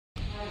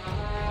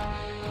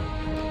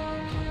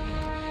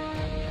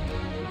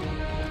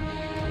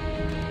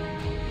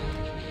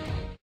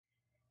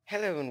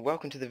Hello and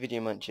welcome to the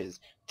Video Munchers.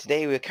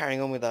 Today we're carrying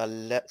on with our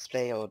Let's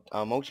Play, or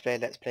our multiplayer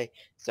Let's Play.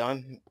 So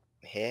I'm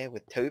here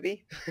with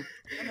Toby.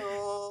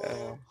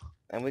 Hello.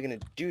 And we're going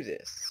to do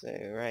this. So,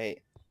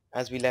 right,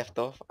 as we left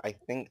off, I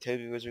think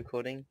Toby was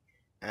recording.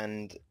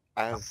 And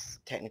as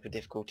technical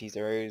difficulties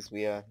arose,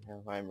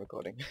 I'm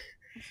recording.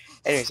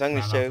 Anyway, so I'm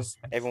going to Ran out show of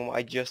space. everyone what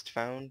I just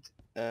found.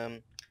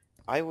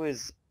 I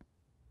was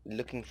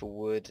looking for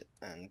wood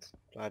and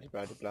blah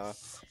blah blah blah.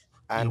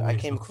 And You I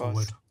always came look across...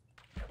 forward.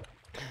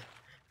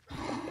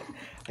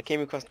 I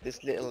came across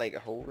this little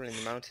hole in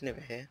the mountain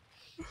over here.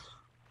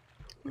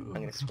 I'm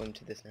gonna swim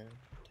to this now.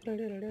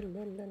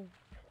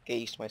 Get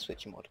used to my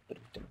switching mod.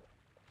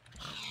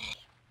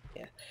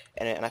 Yeah.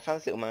 And I found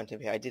this little mountain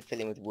over here. I did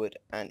fill in with wood,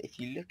 and if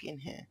you look in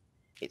here,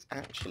 it's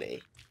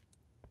actually...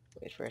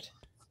 wait for it.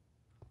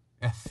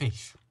 A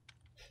fish.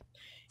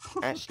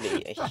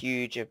 Actually a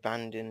huge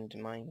abandoned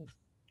mine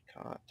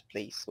cart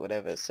place,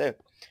 whatever. So,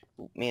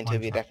 me and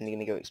Toby are definitely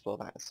gonna go explore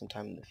that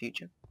sometime in the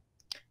future.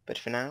 But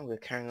for now, we're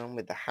carrying on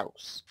with the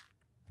house.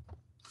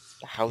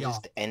 The houses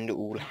to end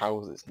all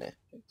houses, no?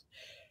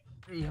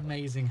 The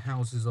amazing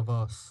houses of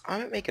us. I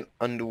might make an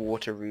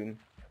underwater room.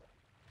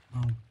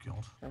 Oh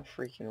god. How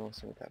freaking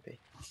awesome would that be?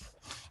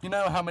 You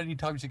know how many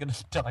times you're gonna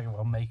die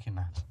while making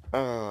that?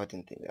 Oh, I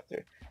didn't think that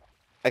through.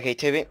 Okay,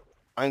 Toby,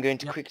 I'm going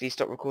to quickly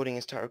stop recording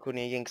and start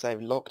recording again because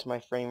I've locked my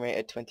frame rate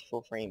at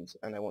 24 frames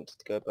and I want it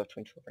to go above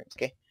 24 frames,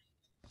 okay?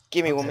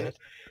 Give me 1 minute.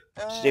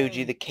 Showed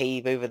you the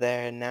cave over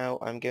there, and now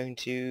I'm going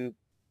to...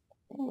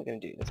 what am I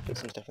going to do? Let's put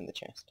some stuff in the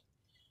chest.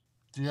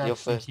 Do you Your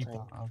actually first keep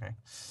time. that? Okay.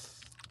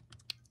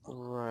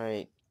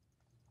 Right.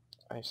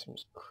 I have some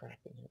crap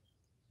in here.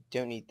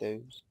 Don't need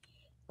those.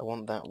 I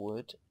want that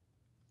wood.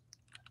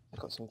 I've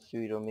got some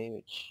food on me,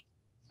 which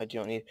I do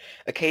not need.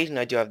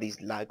 Occasionally I do have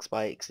these lag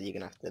spikes, so you're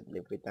going to have to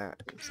live with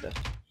that and stuff.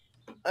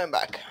 I'm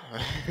back.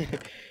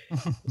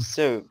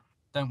 So...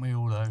 don't we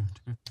all though,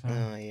 to be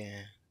fair? oh,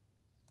 yeah.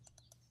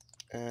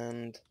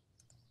 And...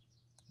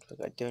 look,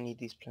 I don't need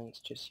these planks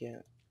just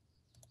yet.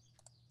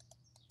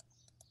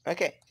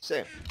 Okay,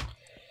 so...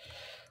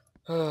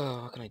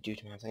 oh, what can I do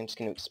to my house? I'm just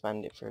going to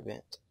expand it for a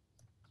bit.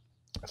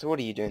 So what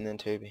are you doing then,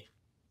 Toby?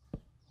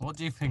 What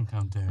do you think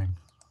I'm doing?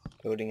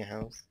 Building a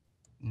house?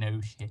 No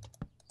shit.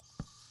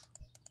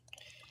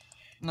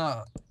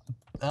 No.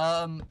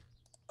 I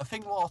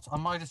think what I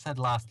might have said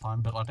last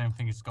time, but I don't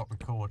think it's got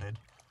recorded.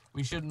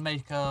 We should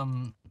make a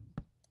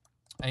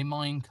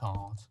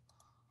minecart.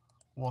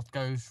 What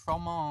goes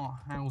from our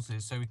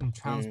houses so we can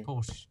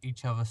transport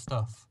each other's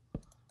stuff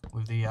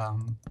with the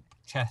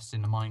chest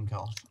in the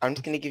minecart. I'm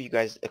just going to give you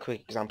guys a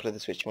quick example of the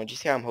switch mod. Do you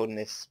see how I'm holding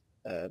this?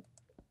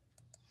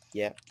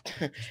 Yeah,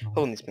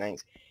 holding these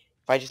planks.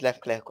 If I just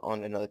left click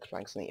on another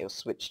plank, something, it'll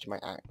switch to my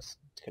axe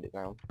to cut it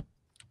down.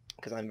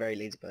 Because I'm a very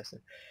lazy person.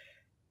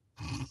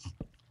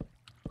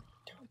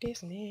 Don't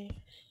diss me.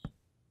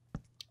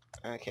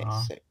 Okay,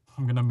 so...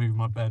 I'm gonna move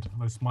my bed.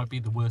 This might be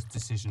the worst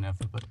decision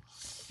ever, but...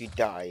 if you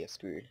die, you're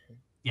screwed.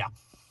 Yeah.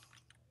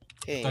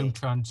 Okay. Don't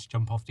try and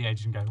jump off the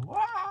edge and go, wah!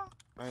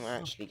 I'm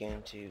actually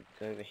going to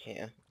go over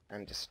here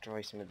and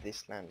destroy some of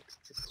this land, because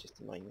this is just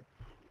annoying me.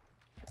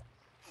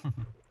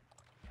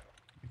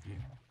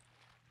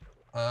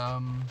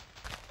 I'm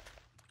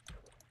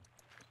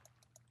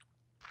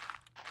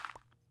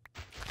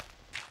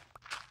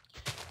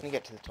gonna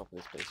get to the top of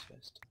this place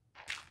first.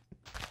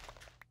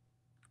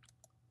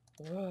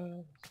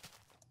 Whoa.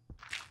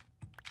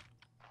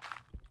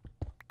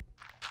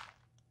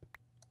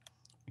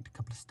 Need a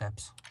couple of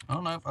steps.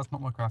 Oh no, that's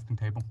not my crafting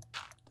table.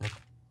 Dead.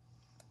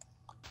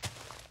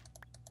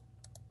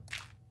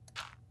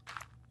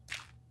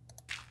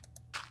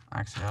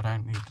 Actually, I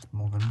don't need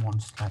more than one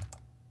step.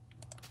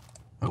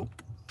 Oh.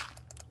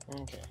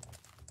 Okay.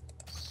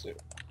 So,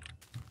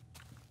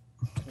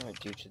 what can I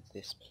do to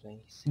this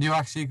place? You're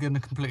actually going to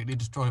completely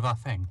destroy that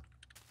thing?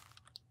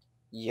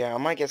 Yeah, I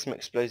might get some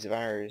explosive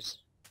arrows.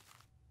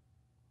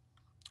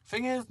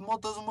 Thing is,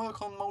 mod doesn't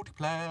work on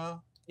multiplayer.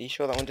 Are you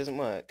sure that one doesn't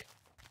work?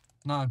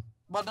 No.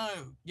 Well,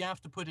 no, you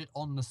have to put it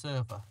on the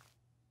server.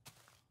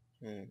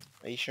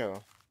 Are you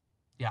sure?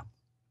 Yeah.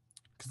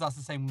 Because that's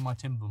the same with my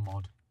timber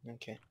mod.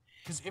 Okay.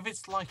 Because if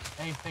it's like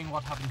a thing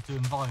what happens to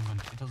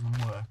environment, it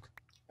doesn't work.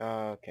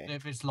 Oh, okay.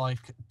 If it's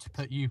like to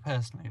put you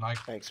personally,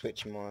 like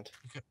switch mod.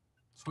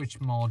 Switch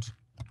mod,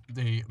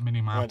 the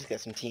minimap. I want to get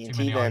some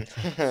TNT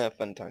then.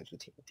 Fun times with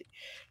TNT.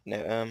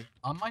 No,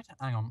 I might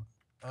hang on.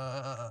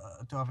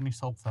 Do I have any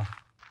sulfur?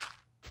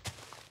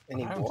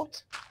 Any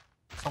what?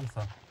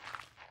 Sulfur.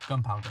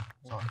 Gunpowder.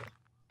 Sorry. Okay.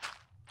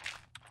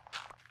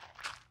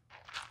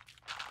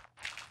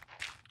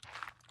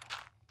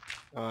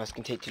 Oh, this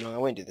can take too long. I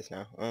won't do this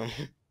now.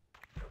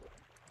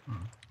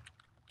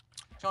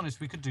 To be honest,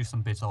 we could do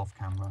some bits off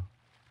camera.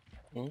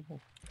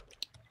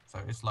 So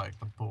it's like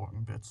the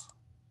boring bits.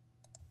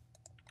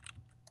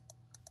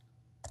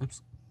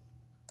 Oops.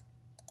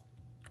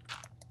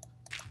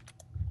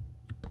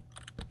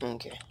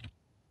 Okay.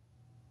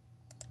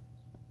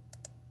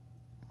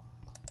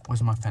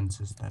 Where's my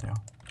fences? There they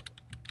are.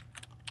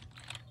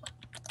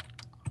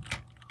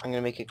 I'm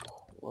gonna make it...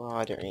 well,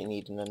 I don't really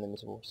need an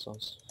unlimited water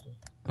source.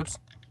 Oops.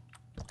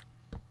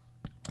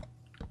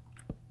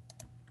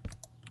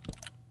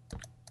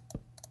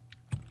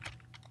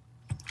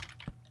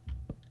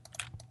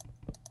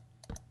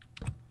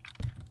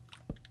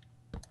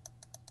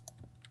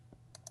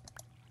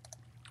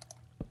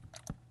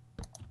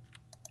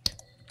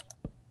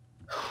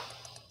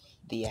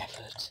 the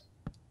effort.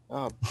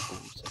 Oh,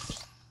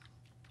 bullshit.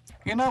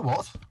 You know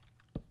what?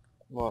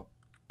 What?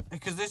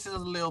 Because this is a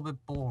little bit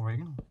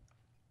boring.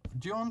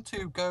 Do you want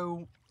to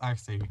go...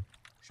 Actually,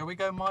 shall we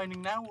go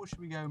mining now or should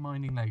we go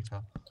mining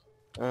later?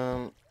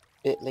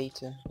 Bit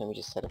later. Let me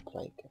just set up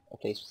like a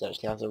place that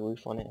actually has a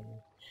roof on it.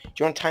 Do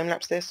you want to time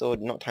lapse this or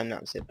not time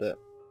lapse it, but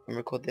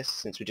record this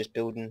since we're just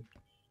building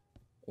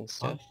and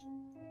stuff?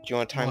 Do you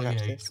want to time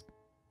lapse this?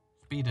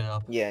 Speed it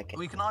up. Yeah. Okay.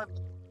 We can either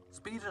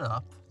speed it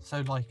up,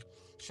 so like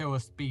show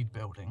us speed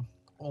building,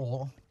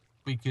 or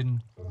we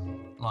can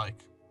like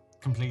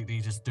completely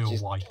just do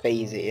a wipe.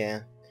 Phase it.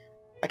 Yeah.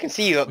 I can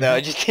see you up there.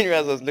 I just didn't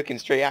realize I was looking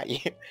straight at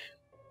you.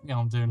 Yeah,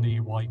 I'm doing the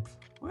wipe.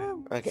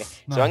 Woo. Okay,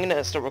 No. so I'm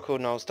gonna stop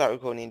recording. I'll start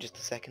recording in just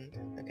a second.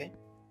 Okay.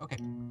 Okay.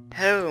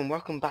 Hello and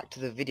welcome back to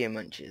the video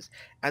munchers.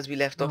 As we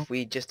left off,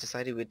 we just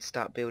decided we'd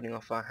start building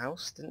off our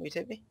house, didn't we,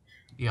 Toby?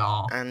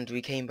 Yeah. And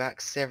we came back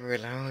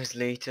several hours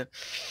later.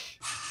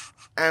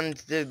 And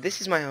this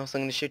is my house.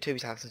 I'm going to show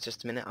Toby's house in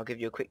just a minute. I'll give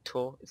you a quick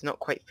tour. It's not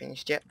quite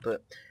finished yet,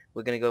 but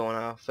we're going to go on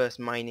our first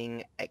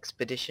mining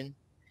expedition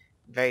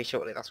very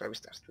shortly. That's why we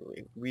started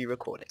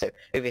re-recording. So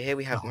over here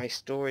we have my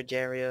storage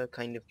area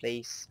kind of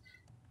place.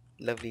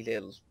 Lovely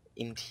little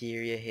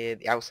interior here.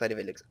 The outside of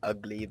it looks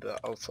ugly,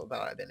 but I'll sort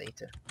that out a bit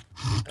later.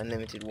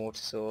 Unlimited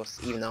water source,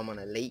 even though I'm on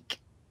a lake.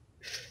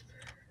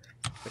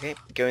 Okay,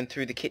 going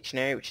through the kitchen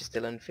area, which is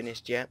still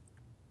unfinished yet.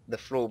 The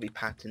floor will be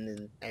patterned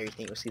and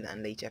everything. You'll see that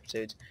in later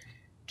episodes.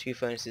 2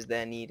 furnaces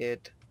there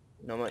needed.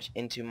 Not much.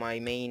 Into my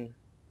main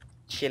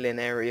chilling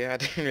area. I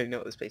don't really know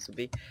what this place will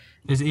be.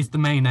 It's the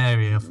main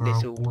area for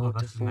little all of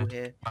us, waterfall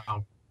here.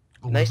 Wow.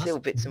 Nice little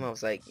bits and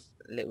bobs, like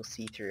little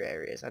see-through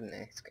areas. I don't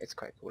know. It's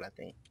quite cool, I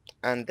think.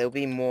 And there'll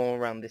be more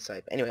around this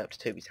side. But anyway, up to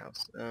Toby's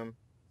house.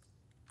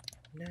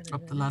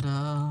 Up the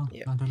ladder.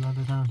 Yeah.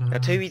 Ladder. Now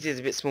Toby's is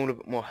a bit smaller,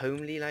 but more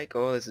homely like.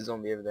 Oh, there's a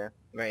zombie over there.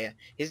 Right, yeah.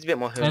 His is a bit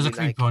more homely There's a like.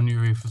 creeper on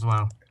your roof as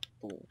well.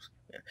 Balls.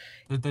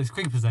 Yeah. There's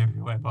creepers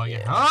everywhere by your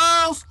Yeah.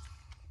 house.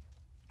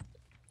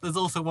 There's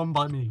also one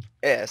by me.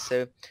 Yeah,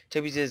 so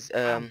Toby's is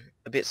a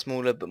bit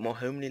smaller, but more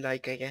homely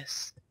like, I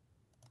guess.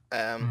 He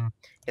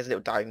has a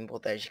little diving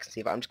board there, as you can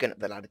see. But I'm just going up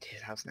the ladder to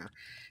his house now.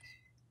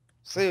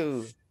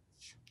 So.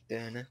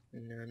 Yeah,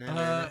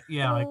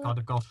 I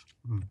got.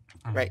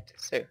 Right,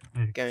 so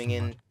going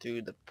in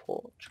through the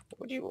porch.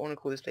 What do you want to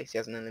call this place? He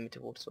has an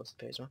unlimited water source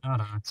as well. I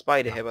don't know.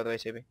 Spider here, by the way,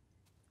 Toby.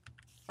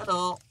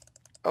 Hello.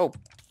 Oh,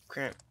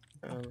 crap.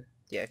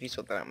 Yeah, if you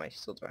sort that out, my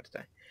sword's about to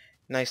die.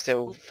 Nice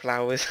little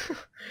flowers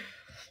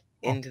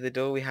into the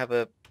door. We have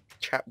a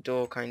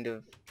trapdoor kind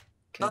of.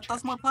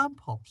 That's my plant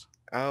pot.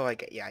 Oh, I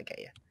get you.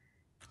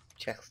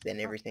 Chest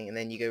and everything, and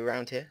then you go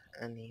around here,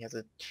 and he has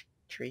a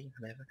tree,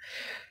 whatever.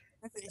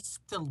 It's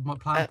still my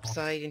plant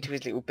Upside into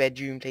his little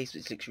bedroom place,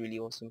 which looks really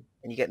awesome.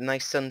 And you get a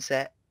nice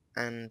sunset,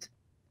 and...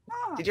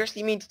 Did you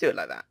actually mean to do it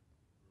like that?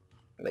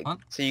 Like,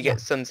 so you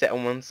get sunset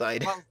on one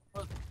side.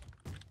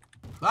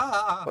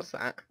 What's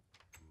that?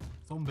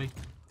 Zombie.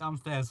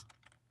 Downstairs.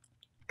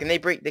 Can they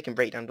break? They can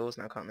break down doors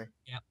now, can't they?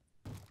 Yep.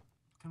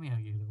 Come here,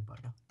 you little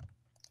bugger.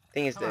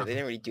 Thing is, though, they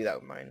didn't really do that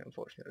with mine,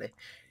 unfortunately.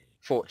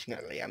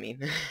 Fortunately, I mean.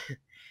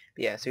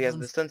 But yeah, so he has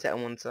the sunset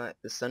on one side,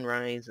 the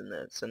sunrise, and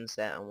the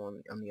sunset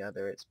on the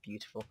other. It's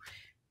beautiful.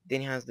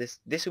 Then he has this.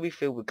 This will be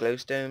filled with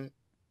glowstone.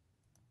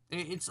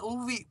 It's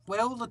all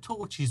where all the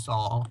torches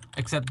are,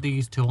 except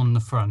these two on the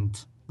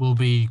front, will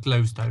be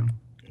glowstone.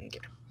 Okay.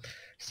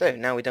 So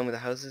now we're done with the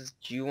houses.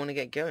 Do you want to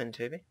get going,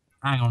 Toby?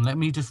 Hang on, let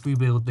me just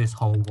rebuild this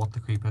hole. What the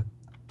creeper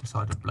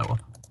decided to blow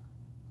up.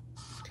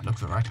 It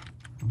looks alright.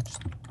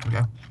 There we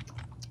go.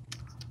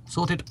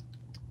 Sorted.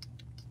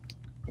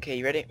 Okay,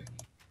 you ready?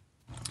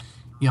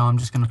 Yeah, I'm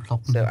just going to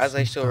plop them. So as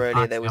I saw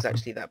earlier, there was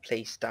actually that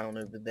place down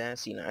over there.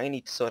 So, I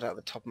need to sort out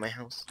the top of my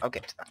house. I'll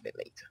get to that a bit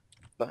later.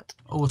 But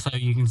also,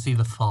 you can see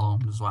the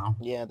farm as well.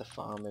 Yeah, the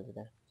farm over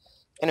there.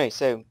 Anyway,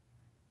 so,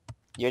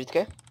 you ready to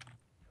go?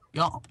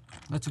 Yeah,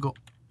 let's go. Do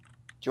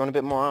you want a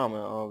bit more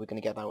armor, or are we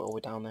going to get that while we're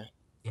down there?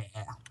 Yeah.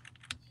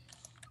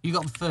 You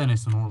got the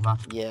furnace and all of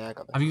that? Yeah, I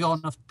got that. Have you got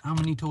enough? How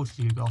many torches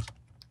you got?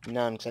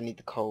 None, because I need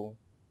the coal.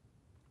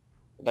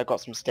 But I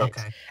got some sticks.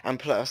 Okay. And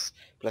plus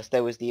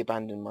there was the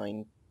abandoned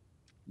mine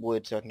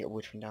wood, so I can get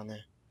wood from down there.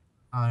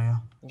 Oh, yeah.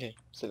 Okay,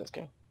 so let's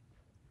go.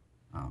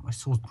 Oh, my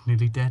sword's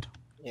nearly dead.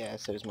 Yeah,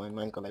 so is mine.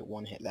 Mine's got like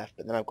 1 hit left,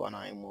 but then I've got an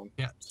iron one.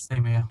 Yeah,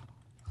 same here.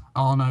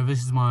 Oh no, this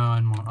is my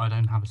iron one. I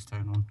don't have a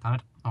stone one. Damn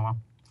it. Oh well.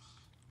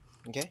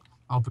 Okay.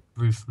 I'll be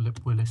Bruce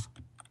Willis.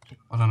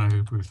 I don't know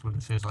who Bruce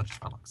Willis is. I just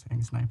felt like saying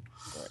his name.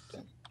 Right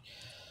then.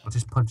 I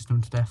just punched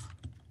him to death.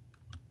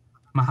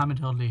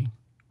 Muhammad Ali.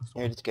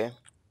 You ready to go?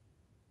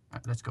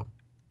 Right, let's go.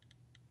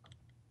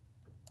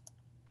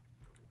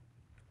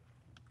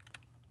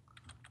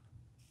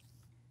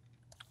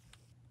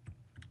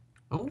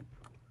 Oh,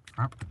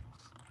 crap.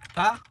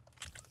 Ah!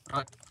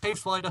 Right, cave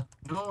spider.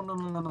 No.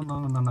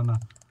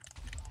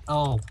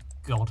 Oh,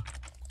 God.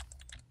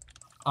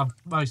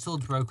 My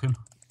sword's broken.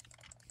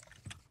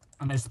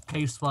 And there's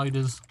cave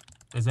spiders.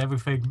 There's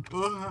everything.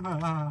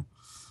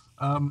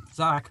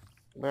 Zach.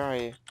 Where are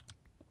you?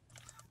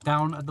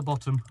 Down at the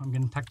bottom. I'm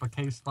getting attacked by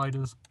cave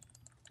spiders.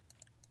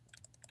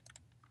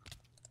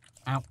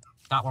 Ow.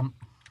 That one.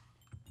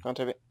 Can't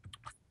have it.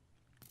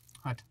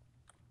 Right.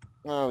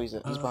 Oh, he's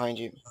behind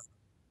you.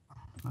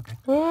 Okay.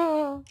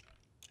 Ah.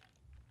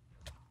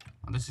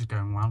 Oh, this is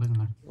going well,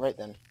 isn't it? Right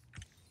then.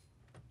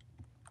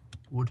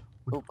 Wood.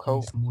 Oh, I need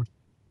coal. some wood.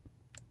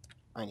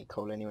 I need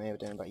coal anyway, I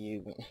don't know about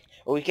you. But...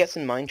 Oh, we get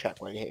some mine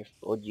track while you're here.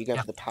 Or you go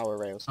for the power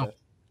rail stuff.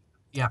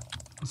 Yeah.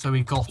 So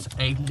we got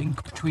a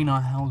link between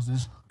our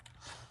houses.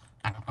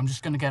 Hang on, I'm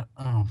just gonna get.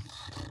 Oh,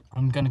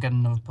 I'm gonna get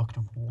another bucket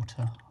of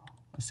water.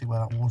 Let's see where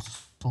that water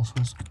source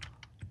was.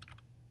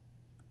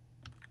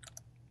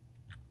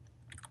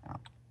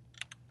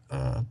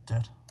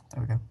 Dead.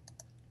 There we go.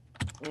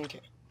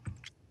 Okay.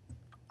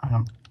 Hang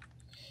on.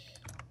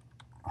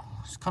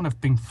 It's kind of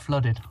being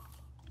flooded.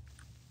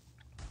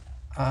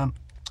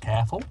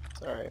 Careful.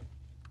 It's alright.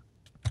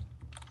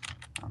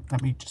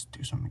 Let me just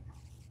do something.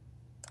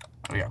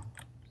 There we go.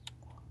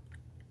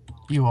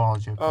 You are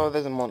joking. Oh,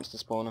 there's a monster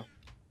spawner.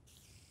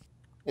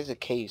 There's a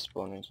cave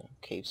spawner, a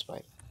cave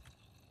spider.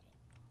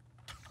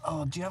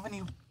 Oh, do you have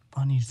any?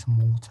 I need some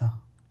water.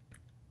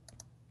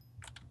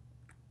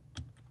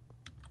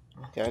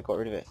 Okay, I got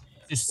rid of it.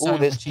 So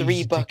there's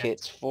 3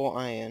 buckets, 4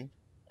 iron,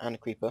 and a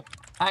creeper.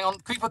 Hang on,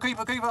 creeper! Hit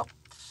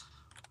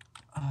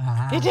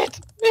it!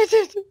 Hit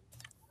it!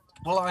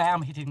 Well, I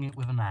am hitting it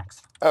with an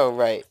axe. Oh,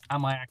 right.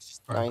 And my axe is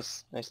broke.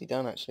 Nice. Nicely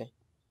done, actually.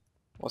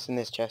 What's in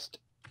this chest?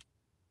 Do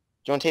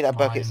you want to take that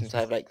bucket since I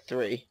have like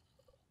 3?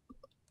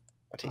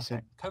 I'll take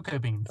some cocoa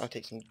beans. I'll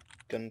take some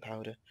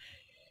gunpowder.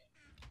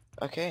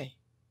 Okay.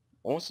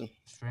 Awesome.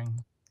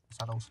 String.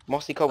 Saddles.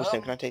 Mossy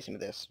cobblestone, can I take some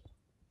of this?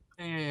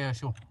 Yeah,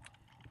 sure.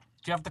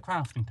 Do you have the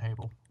crafting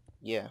table?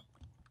 Yeah.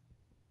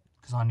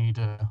 Because I need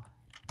to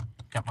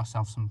get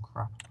myself some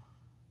crap.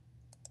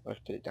 I'll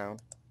just put it down.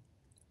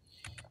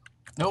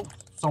 Nope,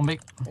 zombie.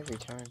 Every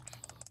time.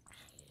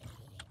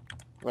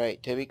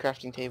 Right, Toby,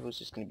 crafting table is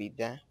just going to be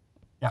there.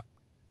 Yeah.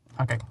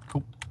 Okay,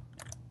 cool.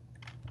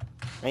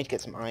 I need to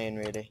get some iron,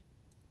 really.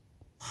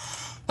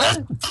 This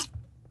is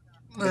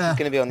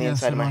going to be on the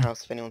inside of my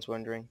house, if anyone's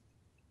wondering.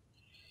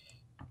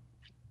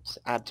 Just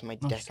add to my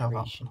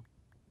decoration.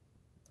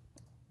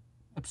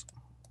 Oops.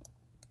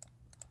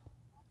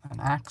 An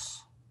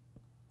axe.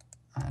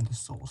 And a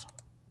sword.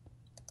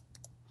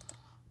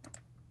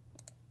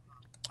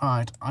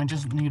 Alright, I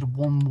just need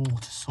 1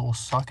 water source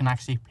so I can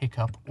actually pick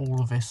up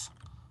all of this.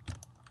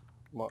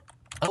 What?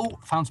 Oh,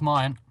 found some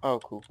iron. Oh,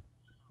 cool.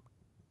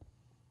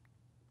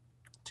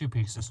 2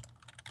 pieces.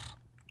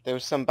 There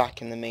was some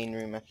back in the main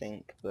room, I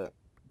think, but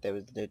there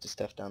was loads of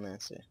stuff down there,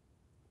 so...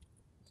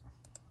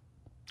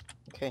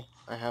 Okay,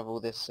 I have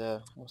all this,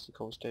 what's the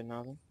cobblestone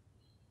now then?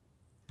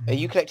 Are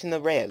you collecting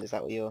the rail? Is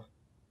that what you're...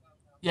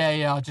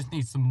 Yeah, I just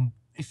need some...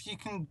 If you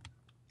can...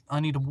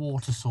 I need a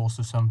water source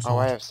of some sort. Oh,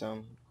 I have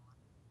some.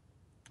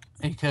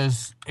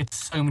 Because it's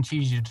so much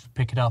easier to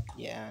pick it up.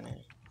 Yeah, I know.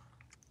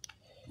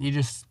 You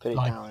just, put it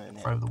like, down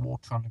throw the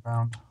water on the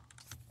ground.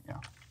 Yeah.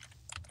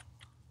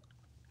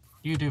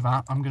 You do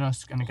that. I'm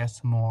just gonna get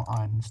some more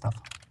iron and stuff.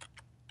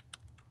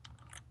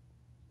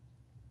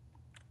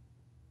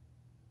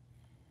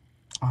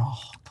 Oh,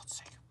 God's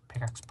sake.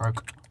 Pickaxe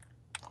broke.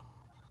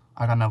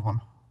 I got another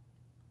one.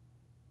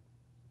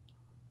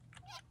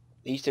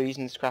 Are you still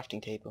using this crafting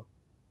table?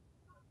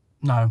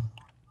 No.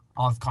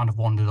 I've kind of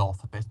wandered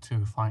off a bit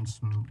to find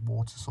some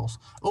water source.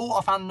 Oh,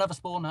 I found another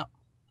spawner.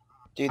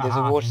 Dude, there's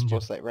a water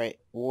source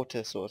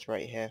water source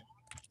right here.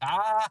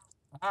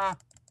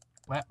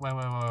 Where?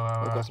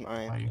 I've got some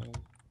iron.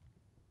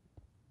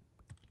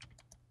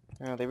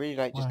 Oh, they really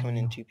like just coming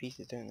in 2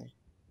 pieces, don't they?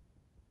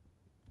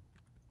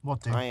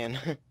 What do? Iron.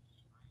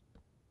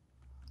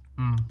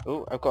 Hmm.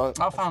 Oh,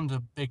 I found a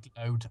big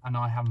load and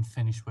I haven't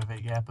finished with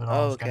it yet, but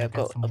I was gonna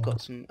get some more. I've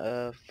got some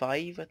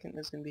 5, I think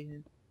there's gonna be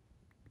here.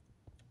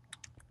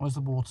 Where's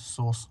the water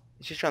source?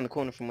 It's just around the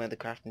corner from where the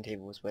crafting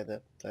table was, where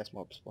the first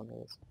mob spawner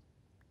was.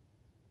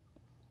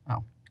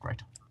 Oh,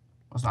 great.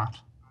 What's that?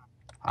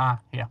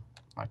 Here.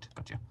 Right,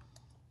 got you.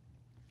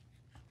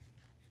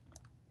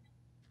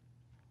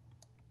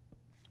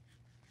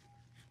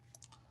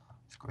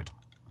 It's good.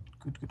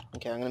 Good.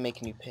 Okay, I'm gonna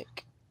make a new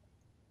pick.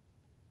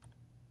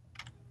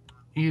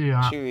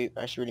 Yeah.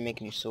 I should really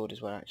make a new sword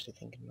as well, actually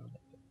thinking about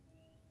it.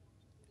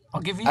 I'll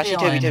give you Actually,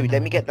 the iron. Toby,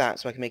 let me get that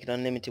so I can make an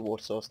unlimited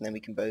water source and then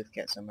we can both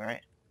get some,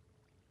 alright?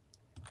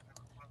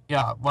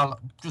 Yeah, well,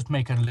 just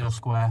make a little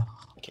square.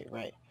 Okay,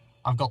 right.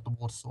 I've got the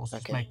water source.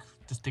 Okay.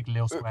 Just dig a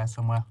little square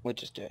somewhere. We'll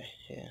just do it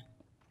here.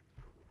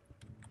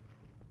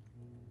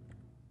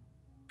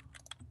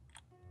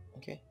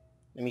 Okay.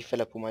 Let me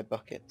fill up all my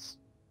buckets.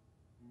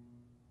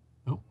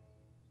 Oh.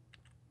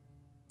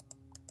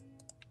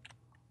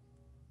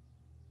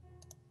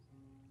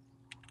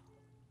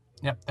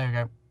 Yep, there we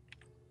go.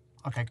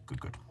 Okay,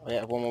 good. Oh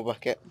yeah, 1 more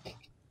bucket.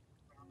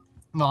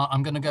 No,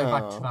 I'm gonna go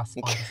back to that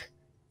spider.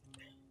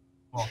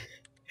 What?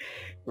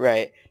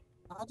 Right.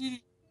 How did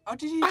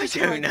you I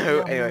don't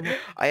know. Anyway,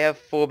 I have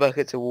 4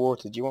 buckets of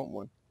water. Do you want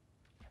one?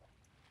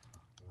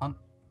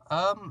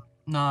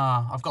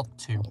 Nah, I've got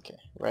 2. Okay,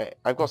 right.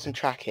 I've got some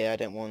track here. I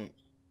don't want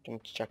to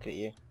chuck it at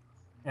you.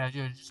 Yeah,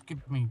 just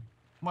give me...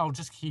 Well,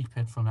 just keep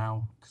it for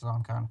now, because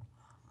I'm kind of...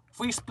 If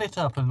we split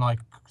up and like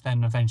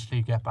then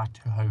eventually get back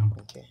to home.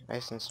 Okay,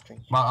 ice and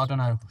string. Well, I don't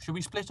know. Should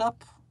we split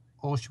up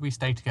or should we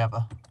stay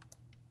together?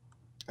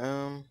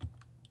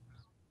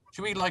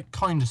 Should we like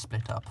kind of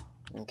split up?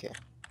 Okay.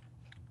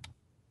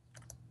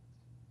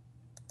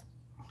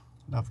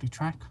 Lovely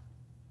track.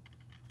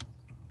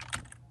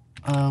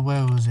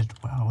 Where was it?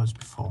 Where I was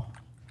before?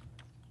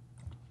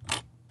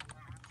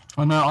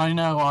 Oh no, I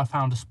know I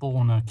found a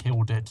spawner,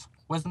 killed it.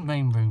 Where's the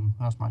main room?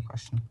 That's my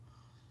question.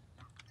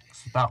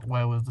 It's about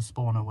where was the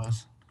spawner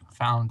was.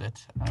 Found it,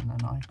 and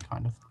then I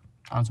kind of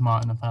found some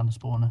art and I found a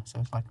spawner,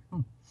 so it's like,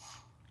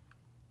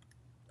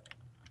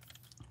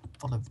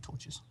 follow the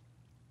torches.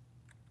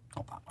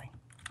 Not that way.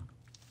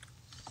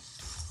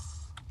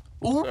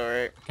 Oh,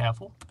 sorry.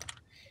 Careful.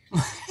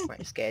 Might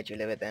have scared you a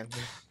little bit then.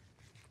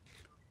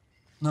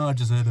 No, I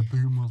just heard a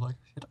boom. I was like,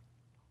 shit.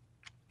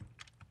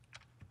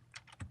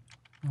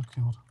 Oh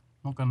god.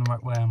 Not going the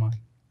right way, am I?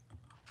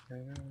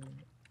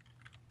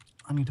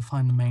 I need to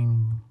find the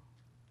main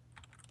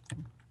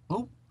thing.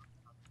 Oh!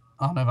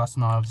 Oh no, that's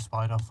an eye of the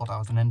spider. I thought that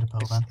was an ender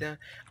pearl then. The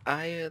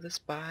eye of the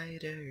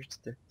spider, it's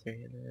the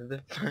thrill of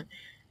the fight.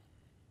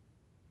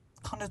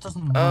 Kind of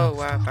doesn't work. Oh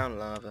wow, I though. found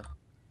lava. Do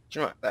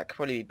you know what? That could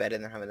probably be better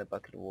than having a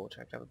bucket of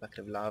water. I could have a bucket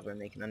of lava and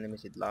make an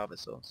unlimited lava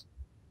source.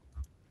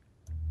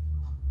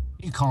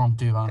 You can't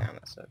do that. Damn,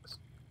 that sucks.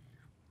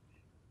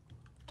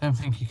 Don't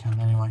think you can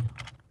anyway.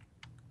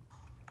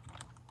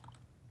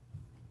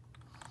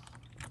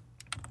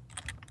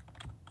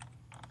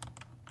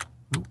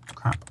 Oh,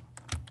 crap.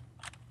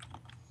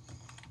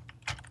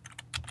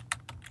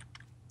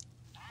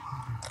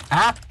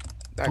 Ah!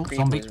 That Oh,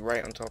 creeper zombie. was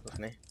right on top of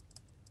me.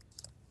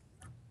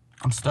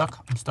 I'm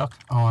stuck. I'm stuck.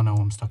 Oh no,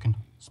 I'm stuck in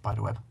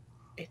spiderweb.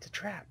 It's a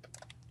trap.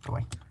 Go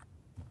away.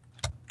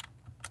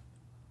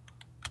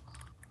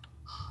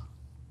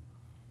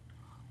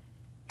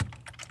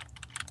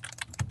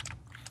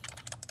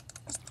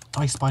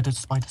 Die, spider,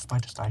 spider,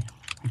 spider, die.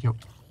 Thank you.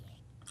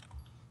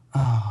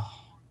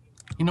 Ah.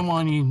 You know what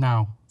I need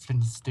now?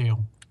 Flint and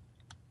steel.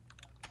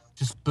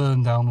 Just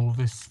burn down all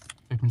this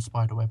flipping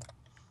spiderweb.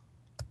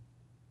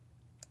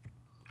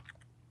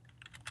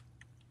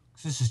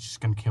 This is just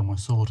going to kill my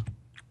sword.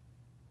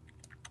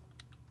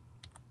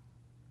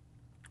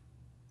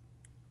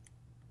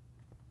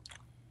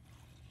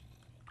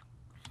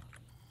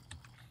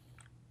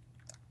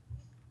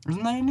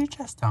 Isn't there any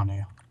chest down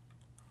here?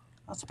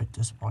 That's a bit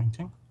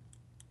disappointing.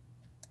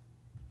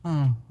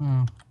 Well.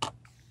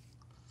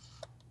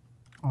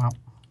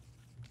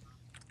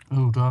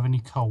 Oh, do I have any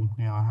coal?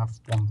 Yeah, I have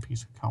one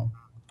piece of coal.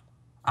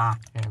 Ah,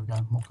 here we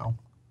go, more coal.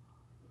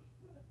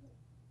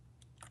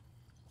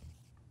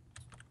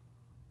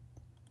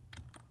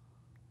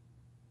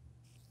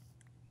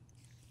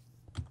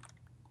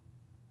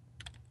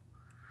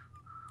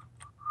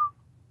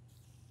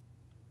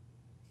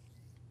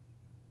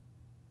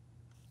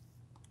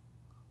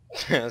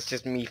 It's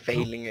just me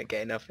failing at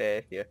getting up here,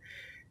 if you're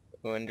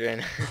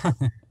wondering.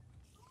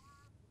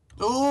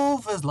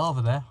 Oh, there's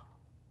lava there.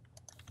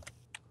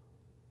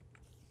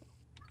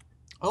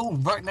 Oh,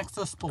 right next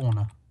to the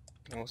spawner.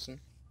 Awesome.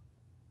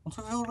 What's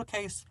with all the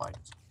cave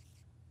spiders?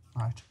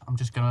 Right, I'm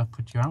just gonna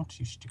put you out,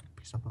 you stupid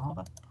piece of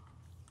lava.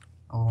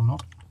 Or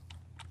not.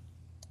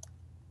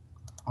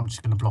 I'm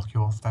just gonna block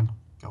you off then.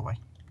 Go away.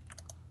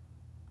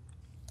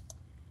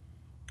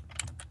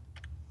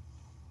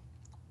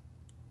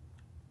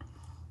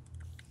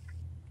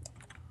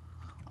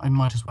 I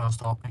might as well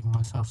start making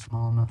myself some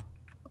armor.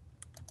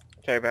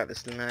 Sorry about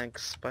this lag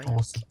spike.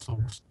 Or some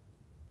tools.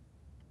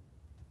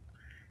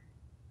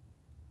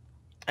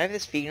 I have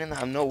this feeling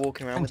that I'm not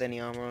walking around with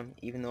any armor on,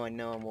 even though I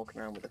know I'm walking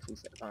around with a full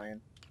set of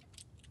iron.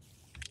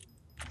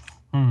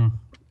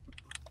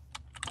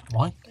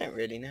 Why? I don't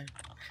really know.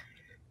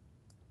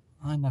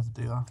 I never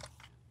do that.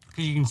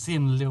 Because you can see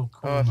in the little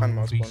Oh, I found corner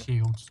more of these spawn.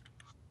 shields.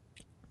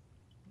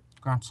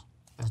 Grant,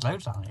 there's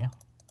loads down here.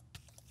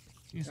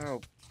 Jesus. Oh,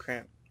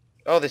 crap.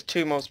 Oh, there's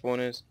 2 more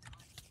spawners.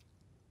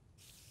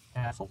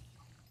 Careful.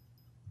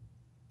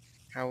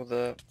 How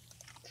the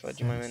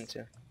fudge am I meant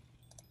to?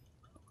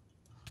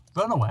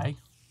 Run away,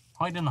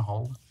 hide in a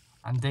hole,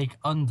 and dig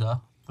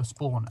under the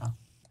spawner.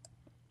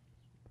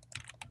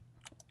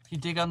 If you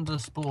dig under the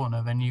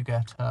spawner, then you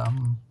get,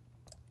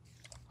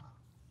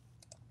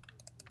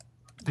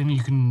 then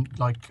you can,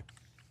 like,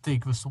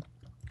 dig the...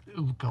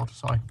 Oh, God,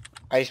 sorry.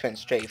 I just went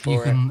straight for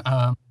You can,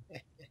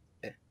 it.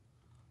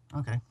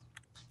 okay.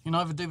 You can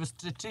either do the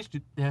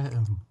Strategic.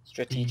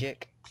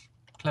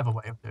 the clever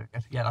way of doing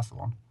it. Yeah, that's the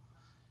one.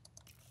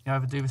 You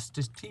either do the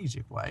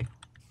strategic way,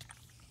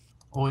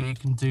 or you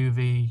can do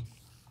the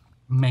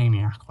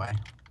maniac way.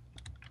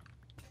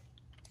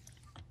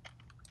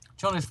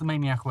 To be honest, the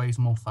maniac way is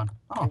more fun.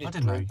 Oh, I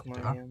didn't know you could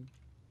do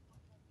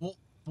that.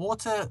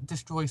 Water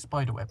destroys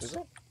spider webs. Does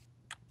it?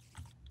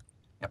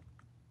 Yep.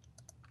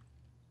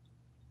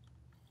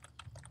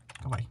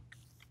 Go away.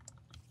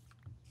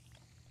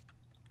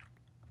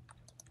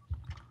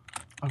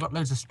 I've got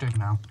loads of string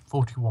now.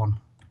 41.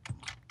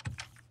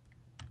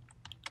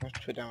 I have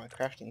to put down my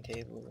crafting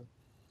table.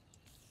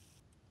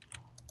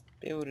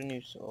 Build a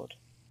new sword.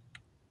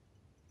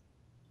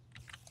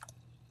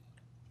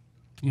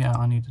 Yeah,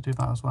 I need to do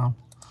that as well.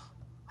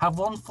 Have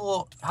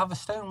a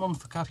stone one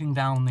for cutting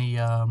down the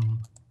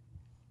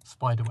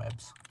spider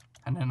webs,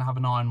 and then have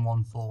an iron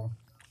one for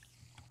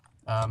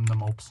the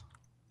mobs.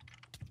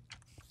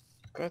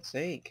 For God's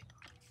sake.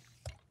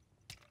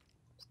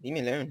 Leave me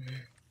alone.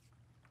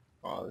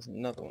 Oh, there's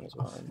another one as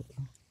well.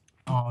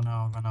 Oh no,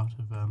 I ran out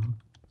of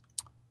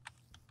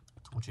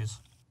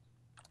torches.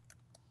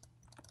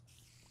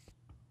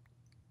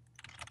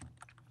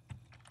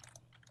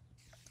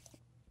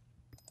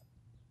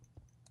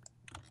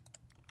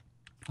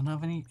 Don't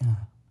have any.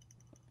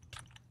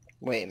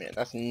 Wait a minute,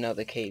 that's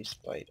another cave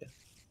spider.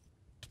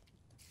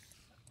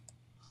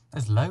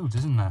 There's loads,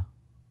 isn't there?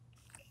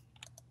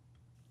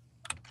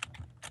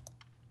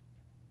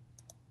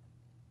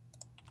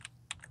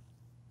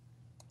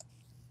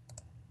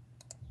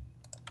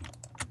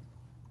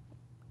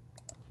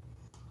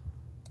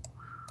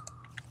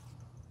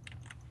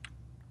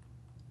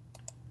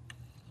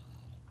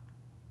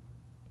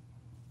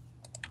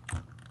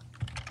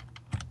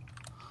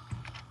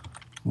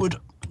 Wood.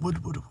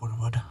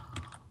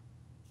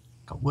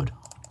 Got wood.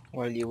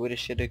 Well, you woulda,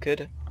 shoulda,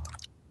 coulda.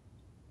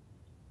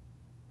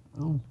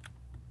 Ooh,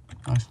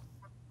 nice.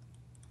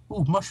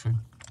 Ooh, mushroom.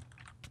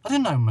 I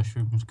didn't know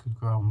mushrooms could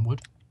grow on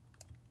wood.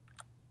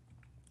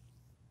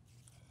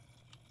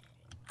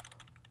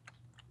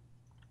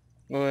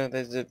 Well,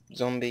 there's a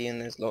zombie and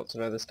there's lots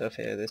of other stuff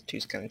here. There's 2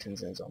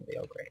 skeletons and a zombie.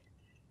 Oh, great.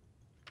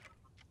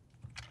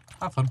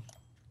 Have fun.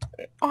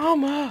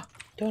 Armor!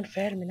 Don't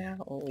fail me now.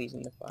 Oh, he's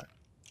in the fire.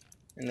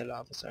 In the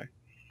lava, sorry.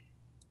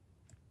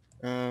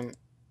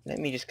 Let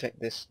me just collect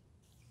this.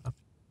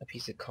 A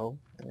piece of coal.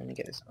 And let me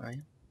get this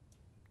iron.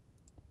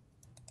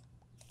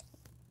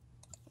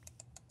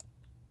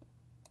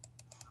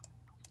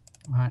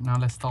 Right, now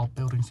let's start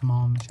building some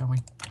armor, shall we?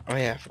 Oh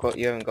yeah, I forgot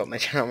you haven't got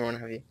much armor on,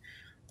 have you?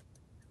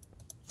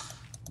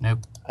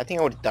 Nope. I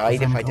think I would have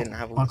died if I didn't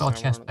have all I've this got a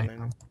armor chest on at plate the on.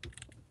 moment.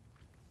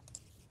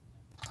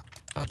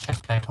 Got a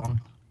chest plate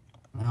on.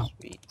 Now,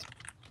 Sweet.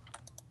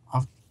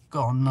 I've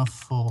got enough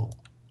for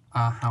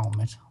a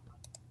helmet.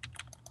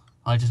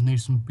 I just need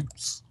some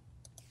boots.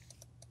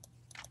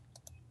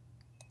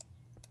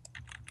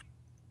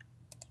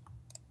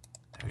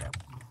 There we go.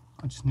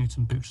 I just need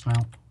some boots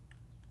now.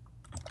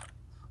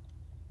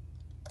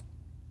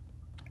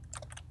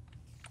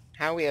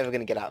 How are we ever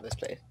going to get out of this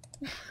place?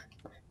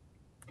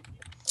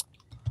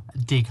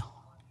 Dig.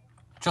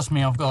 Trust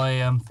me, I've got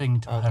a thing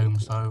to Okay, home, cool.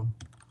 so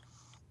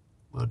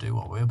we'll do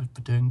what we've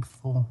been doing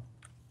before.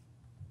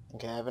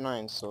 Okay, I have an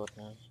iron sword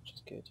now, which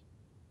is good.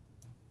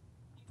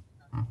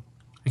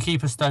 We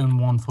keep a stone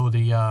one for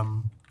the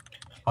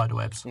spider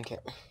webs. Okay.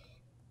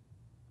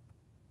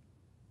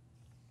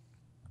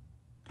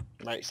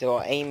 Right, so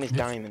our aim is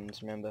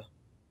diamonds, remember?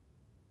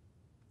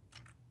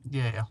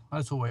 Yeah,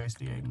 that's always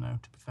the aim, though,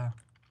 to be fair.